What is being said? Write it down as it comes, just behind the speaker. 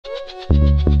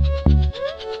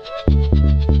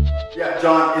Yeah,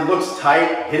 John, it looks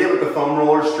tight. Hit it with the foam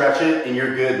roller, stretch it, and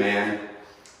you're good, man.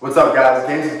 What's up, guys?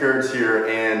 Gains of Girds here,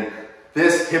 and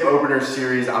this hip opener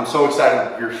series, I'm so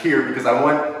excited you're here because I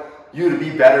want you to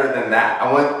be better than that.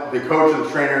 I want the coach or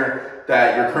the trainer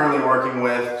that you're currently working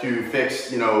with to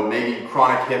fix, maybe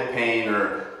chronic hip pain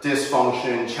or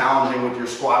dysfunction, challenging with your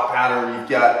squat pattern. You've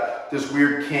got this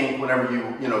weird kink whenever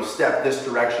you step this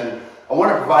direction. I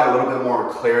want to provide a little bit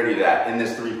more clarity to that in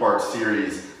this 3-part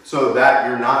series so that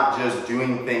you're not just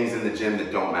doing things in the gym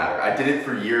that don't matter. I did it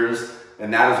for years,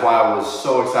 and that is why I was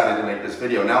so excited to make this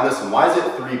video. Now listen, why is it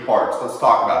 3 parts? Let's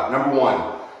talk about it. Number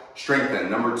 1, strengthen.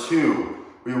 Number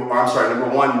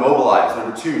 1, mobilize.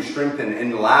 Number 2, strengthen.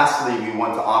 And lastly, we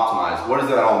want to optimize. What does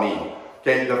that all mean?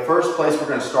 Okay, the first place we're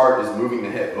gonna start is moving the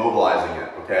hip, mobilizing it,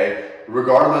 okay?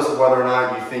 Regardless of whether or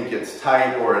not you think it's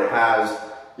tight or it has,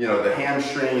 the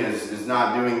hamstring is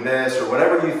not doing this or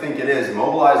whatever you think it is,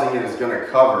 mobilizing it is gonna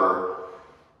cover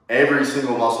every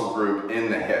single muscle group in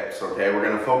the hips, okay? We're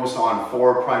gonna focus on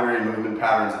 4 primary movement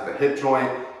patterns at the hip joint,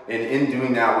 and in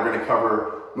doing that, we're gonna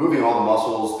cover moving all the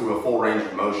muscles through a full range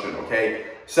of motion, okay?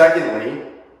 Secondly,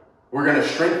 we're gonna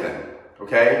strengthen,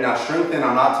 okay? Now strengthen,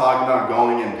 I'm not talking about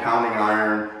going and pounding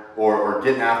iron or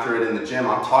getting after it in the gym.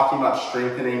 I'm talking about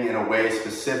strengthening in a way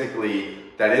specifically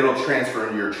that it'll transfer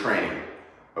into your training,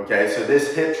 okay? So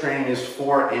this hip training is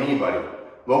for anybody.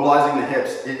 Mobilizing the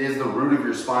hips, it is the root of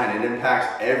your spine. It impacts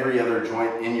every other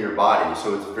joint in your body.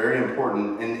 So it's very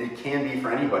important, and it can be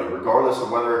for anybody, regardless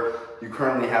of whether you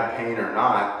currently have pain or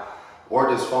not, or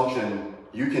dysfunction,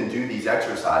 you can do these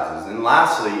exercises. And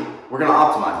lastly, we're gonna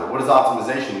optimize it. What does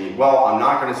optimization mean? Well, I'm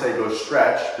not gonna say go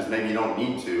stretch, because maybe you don't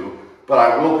need to, but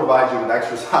I will provide you with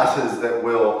exercises that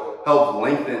will help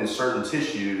lengthen certain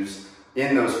tissues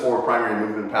in those 4 primary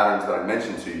movement patterns that I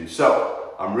mentioned to you.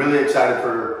 So I'm really excited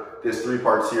for this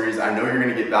 3-part series. I know you're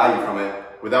gonna get value from it.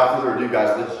 Without further ado,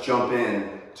 guys, let's jump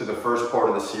in to the first part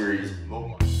of the series.